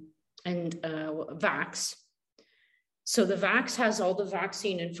VAX. So the VAX has all the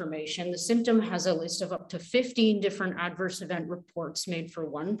vaccine information. The symptom has a list of up to 15 different adverse event reports made for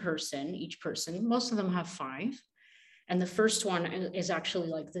one person, each person. Most of them have 5. And the first one is actually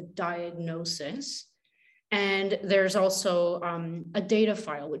like the diagnosis. And there's also a data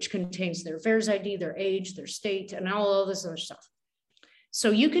file, which contains their VAERS ID, their age, their state, and all this other stuff. So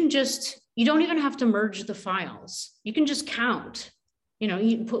you don't even have to merge the files. You can just count. You know,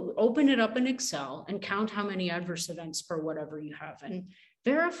 open it up in Excel and count how many adverse events for whatever you have and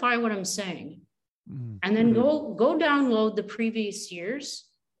verify what I'm saying. Mm-hmm. And then go download the previous years,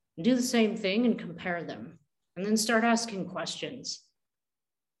 do the same thing and compare them, and then start asking questions.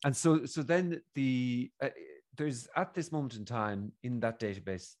 And so then there's at this moment in time in that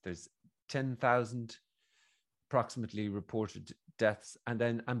database, there's 10,000 approximately reported deaths,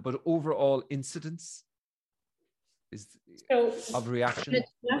 but overall incidence of reaction. In the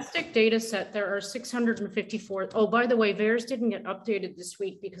domestic data set, there are 654. Oh, by the way, VAERS didn't get updated this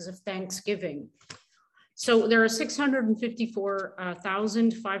week because of Thanksgiving. So there are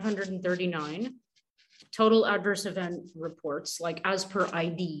 654,539 total adverse event reports, like as per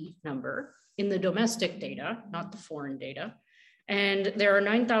ID number in the domestic data, not the foreign data. And there are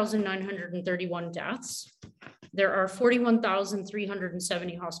 9,931 deaths. There are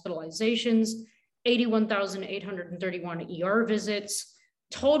 41,370 hospitalizations, 81,831 ER visits.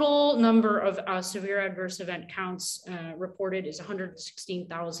 Total number of severe adverse event counts reported is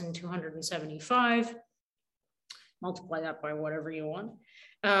 116,275. Multiply that by whatever you want.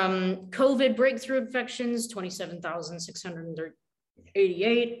 COVID breakthrough infections,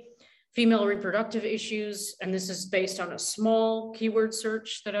 27,688. Female reproductive issues, and this is based on a small keyword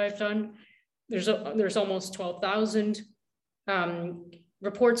search that I've done. There's almost 12,000.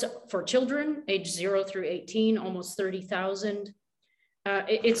 Reports for children, age 0 through 18, almost 30,000.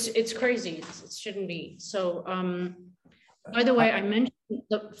 It's crazy. It shouldn't be. So, by the way, I mentioned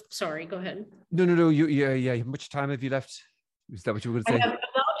sorry, go ahead. No. Yeah. How much time have you left? Is that what you were going to say? I have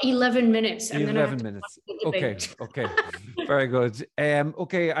about 11 minutes. And 11 minutes. Okay. Very good.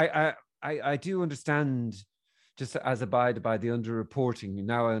 Okay. I do understand, just as abide by the underreporting.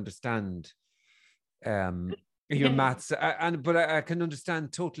 Now I understand your maths, but I can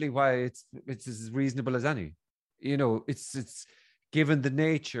understand totally why it's as reasonable as any. You know, it's given the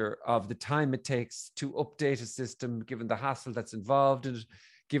nature of the time it takes to update a system, given the hassle that's involved, and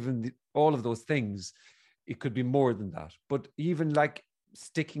given all of those things, it could be more than that. But even like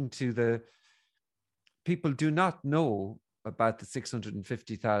sticking to the people do not know about the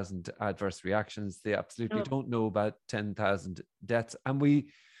 650,000 adverse reactions. They absolutely don't know about 10,000 deaths. And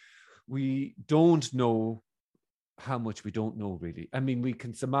we don't know how much we don't know, really. I mean, we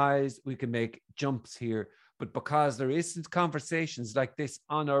can surmise, we can make jumps here, but because there isn't conversations like this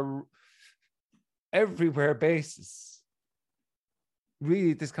on a everywhere basis,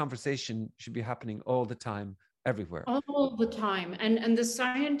 really this conversation should be happening all the time, everywhere. All the time. And the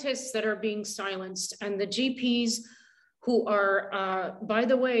scientists that are being silenced and the GPs who are, by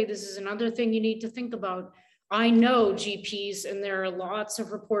the way, this is another thing you need to think about. I know GPs, and there are lots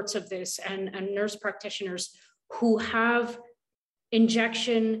of reports of this, and nurse practitioners who have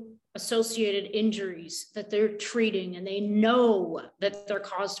injection associated injuries that they're treating, and they know that they're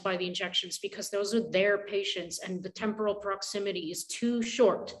caused by the injections because those are their patients, and the temporal proximity is too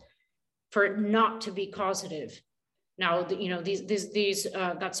short for it not to be causative. Now, you know, these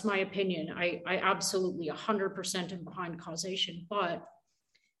that's my opinion. I absolutely 100% am behind causation, but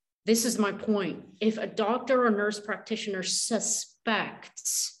this is my point. If a doctor or nurse practitioner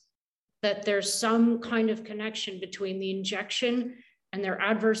suspects that there's some kind of connection between the injection and their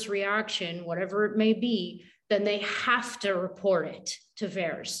adverse reaction, whatever it may be, then they have to report it to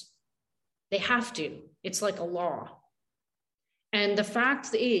VAERS. They have to. It's like a law. And the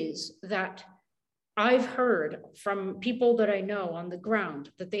fact is that I've heard from people that I know on the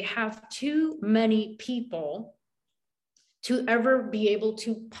ground that they have too many people to ever be able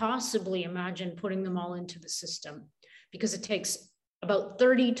to possibly imagine putting them all into the system, because it takes about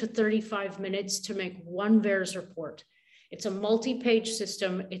 30 to 35 minutes to make one VAERS report. It's a multi-page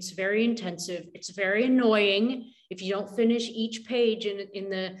system. It's very intensive. It's very annoying. If you don't finish each page in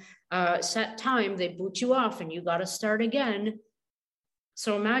the set time, they boot you off and you got to start again.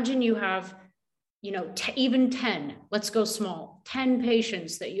 So imagine you have, even 10, let's go small, 10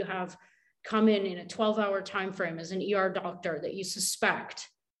 patients that you have come in a 12-hour time frame as an ER doctor that you suspect,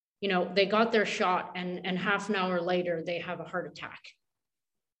 they got their shot and half an hour later they have a heart attack.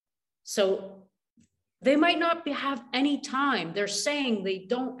 So they might not have any time. They're saying they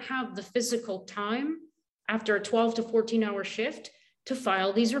don't have the physical time after a 12 to 14-hour shift to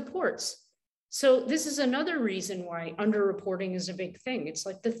file these reports. So this is another reason why underreporting is a big thing. It's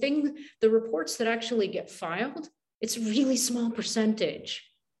like the reports that actually get filed, it's a really small percentage.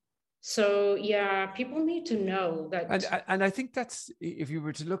 So yeah, people need to know that. And I think that's, if you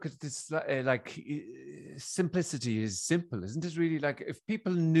were to look at this, simplicity is simple, isn't it? Really, like if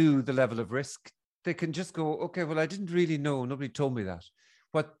people knew the level of risk, they can just go, okay, well, I didn't really know. Nobody told me that.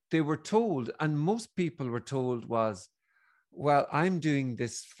 What they were told, and most people were told, was, well, I'm doing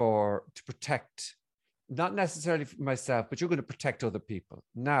this to protect, not necessarily for myself, but you're going to protect other people.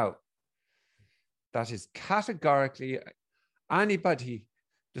 Now, that is categorically anybody.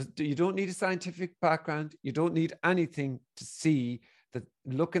 You don't need a scientific background. You don't need anything to see that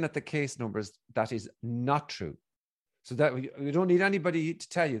looking at the case numbers, that is not true. So that you don't need anybody to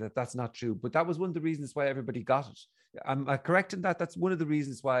tell you that that's not true. But that was one of the reasons why everybody got it. Am I correct in that? That's one of the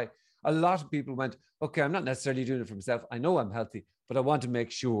reasons why a lot of people went, okay, I'm not necessarily doing it for myself. I know I'm healthy, but I want to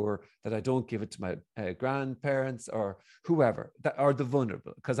make sure that I don't give it to my grandparents or whoever, or the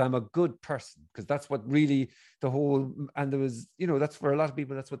vulnerable, because I'm a good person, because that's what really and there was, that's for a lot of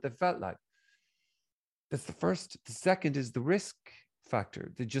people, that's what they felt like. That's the first. The second is the risk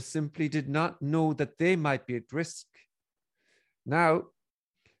factor. They just simply did not know that they might be at risk. Now,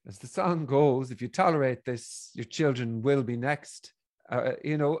 as the song goes, if you tolerate this, your children will be next.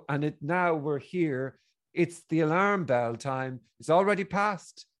 And now we're here. It's the alarm bell time. It's already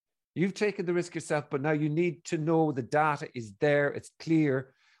passed. You've taken the risk yourself, but now you need to know the data is there. It's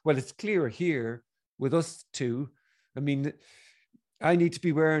clear. Well, it's clear here with us too. I mean, I need to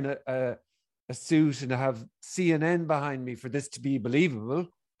be wearing a suit and have CNN behind me for this to be believable.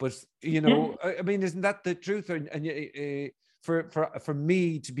 But, I mean, isn't that the truth? For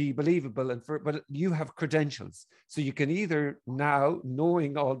me to be believable, but you have credentials, so you can either now,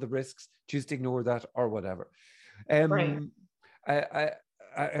 knowing all the risks, choose to ignore that or whatever. Right.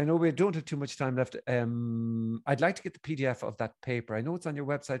 I know we don't have too much time left. I'd like to get the PDF of that paper. I know it's on your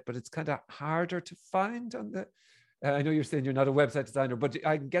website, but it's kind of harder to find on the. I know you're saying you're not a website designer, but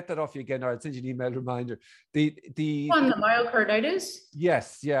I can get that off you again, or I'll send you an email reminder. The myocarditis.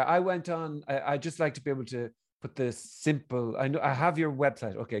 Yes, yeah. I went on. I just like to be able to put this simple. I know I have your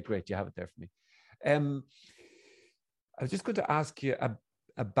website. Okay, great. You have it there for me. I was just going to ask you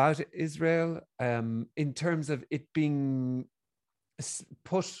about Israel in terms of it being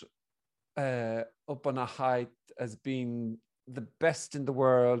put up on a height as being the best in the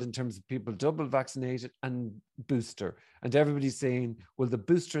world in terms of people double vaccinated and booster. And everybody's saying, well, the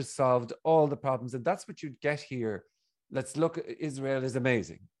booster has solved all the problems. And that's what you'd get here. Let's look, Israel is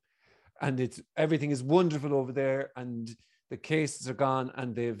amazing. And everything is wonderful over there, and the cases are gone,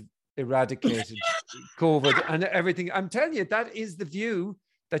 and they've eradicated COVID and everything. I'm telling you, that is the view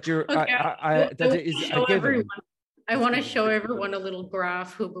that you're. Okay. That is a given. I want to show everyone a little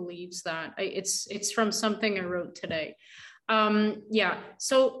graph who believes that. It's from something I wrote today.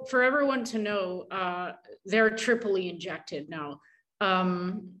 So for everyone to know, they're triply injected now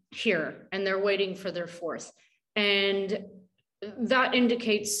here, and they're waiting for their fourth, and that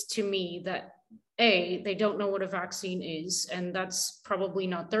indicates to me that A, they don't know what a vaccine is, and that's probably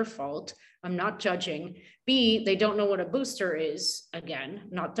not their fault. I'm not judging. B, they don't know what a booster is. Again,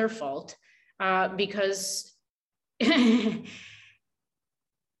 not their fault, because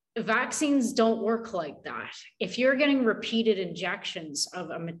vaccines don't work like that. If you're getting repeated injections of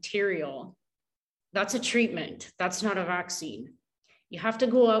a material, that's a treatment. That's not a vaccine. You have to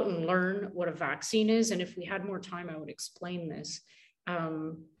go out and learn what a vaccine is. And if we had more time, I would explain this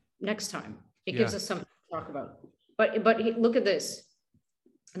next time. It gives us something to talk about. But look at this.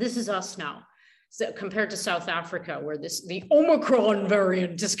 This is us now. So compared to South Africa, where the Omicron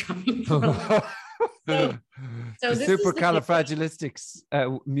variant is coming from. So So the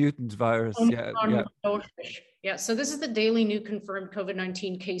supercalifragilistic mutant virus. Yeah. So this is the daily new confirmed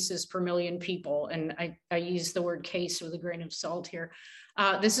COVID-19 cases per million people. And I use the word case with a grain of salt here.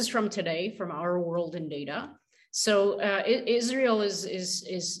 This is from today, from Our World in Data. So Israel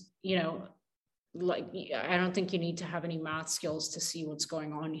is, you know, like, I don't think you need to have any math skills to see what's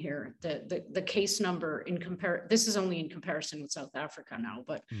going on here. The case number this is only in comparison with South Africa now,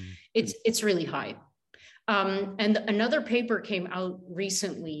 but it's really high. And another paper came out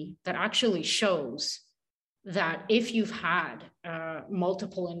recently that actually shows that if you've had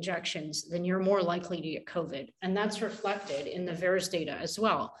multiple injections, then you're more likely to get COVID. And that's reflected in the VAERS data as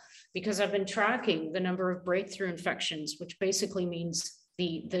well, because I've been tracking the number of breakthrough infections, which basically means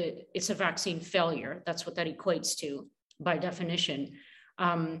it's a vaccine failure. That's what that equates to by definition.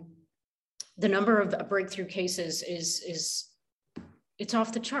 The number of breakthrough cases it's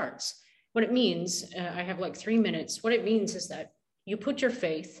off the charts. What it means, I have like 3 minutes. What it means is that you put your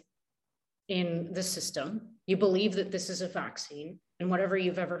faith in the system. You believe that this is a vaccine, and whatever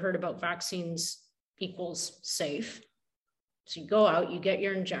you've ever heard about vaccines equals safe. So you go out, you get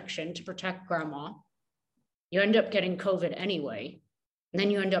your injection to protect grandma. You end up getting COVID anyway, and then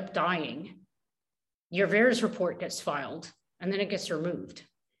you end up dying. Your VAERS report gets filed, and then it gets removed.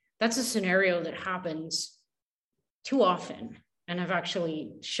 That's a scenario that happens too often. And I've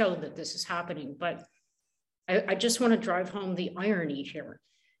actually showed that this is happening, but I just want to drive home the irony here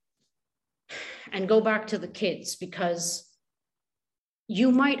and go back to the kids, because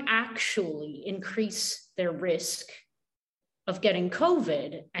you might actually increase their risk of getting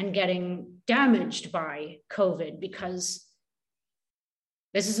COVID and getting damaged by COVID, because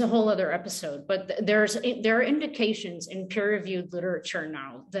this is a whole other episode, but there are indications in peer-reviewed literature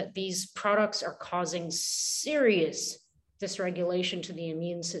now that these products are causing serious dysregulation to the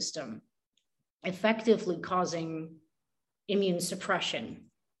immune system, effectively causing immune suppression.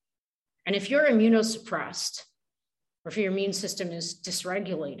 And if you're immunosuppressed, or if your immune system is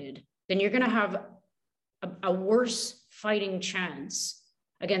dysregulated, then you're going to have a worse fighting chance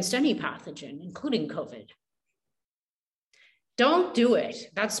against any pathogen, including COVID. Don't do it.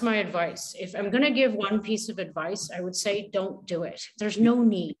 That's my advice. If I'm going to give one piece of advice, I would say don't do it. There's no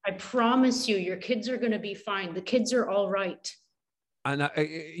need. I promise you, your kids are going to be fine. The kids are all right. And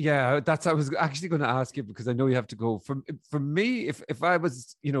I was actually going to ask you, because I know you have to go. For me, if I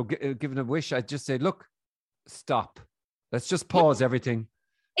was, you know, given a wish, I'd just say, look, stop. Let's just pause everything.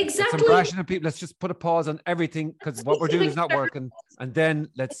 Exactly. Some rational people, let's just put a pause on everything, because what we're doing is not working. And then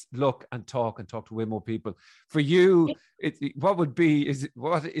let's look and talk to way more people. For you,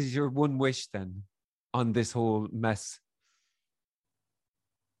 what is your one wish then on this whole mess?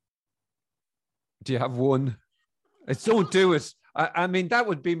 Do you have one? It's don't do it. I mean, that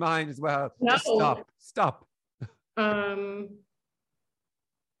would be mine as well. No. Just stop. To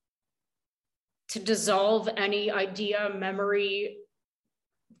dissolve any idea, memory,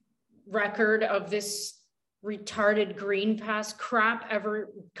 record of this retarded green pass crap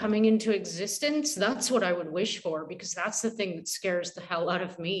ever coming into existence. That's what I would wish for, because that's the thing that scares the hell out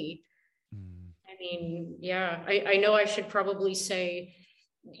of me. I mean, yeah, I know I should probably say,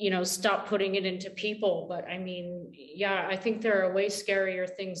 you know, stop putting it into people, but I mean, yeah, I think there are way scarier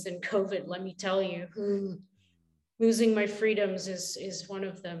things than COVID, let me tell you. Losing my freedoms is one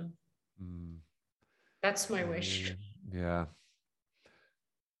of them. That's my wish. Yeah.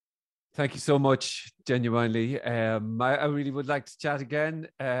 Thank you so much, genuinely. I really would like to chat again.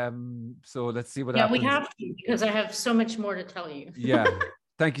 So let's see what happens. Yeah, we have to, because I have so much more to tell you. Yeah.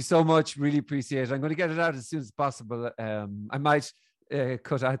 Thank you so much. Really appreciate it. I'm going to get it out as soon as possible. I might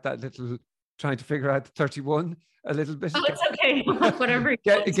cut out that little, trying to figure out the 31 a little bit. Oh, it's okay. Whatever.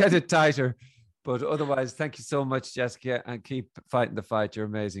 Get it tighter. But otherwise, thank you so much, Jessica, and keep fighting the fight. You're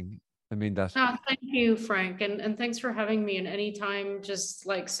amazing. I mean that. Oh, thank you, Frank. And thanks for having me. And anytime, just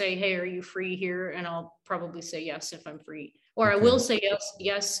like say, hey, are you free here? And I'll probably say yes if I'm free. Or okay. I will say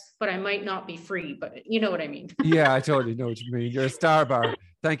yes, but I might not be free. But you know what I mean. Yeah, I totally know what you mean. You're a star bar.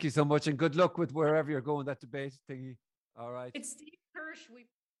 Thank you so much. And good luck with wherever you're going, that debate thingy. All right. It's Steve Kirsch.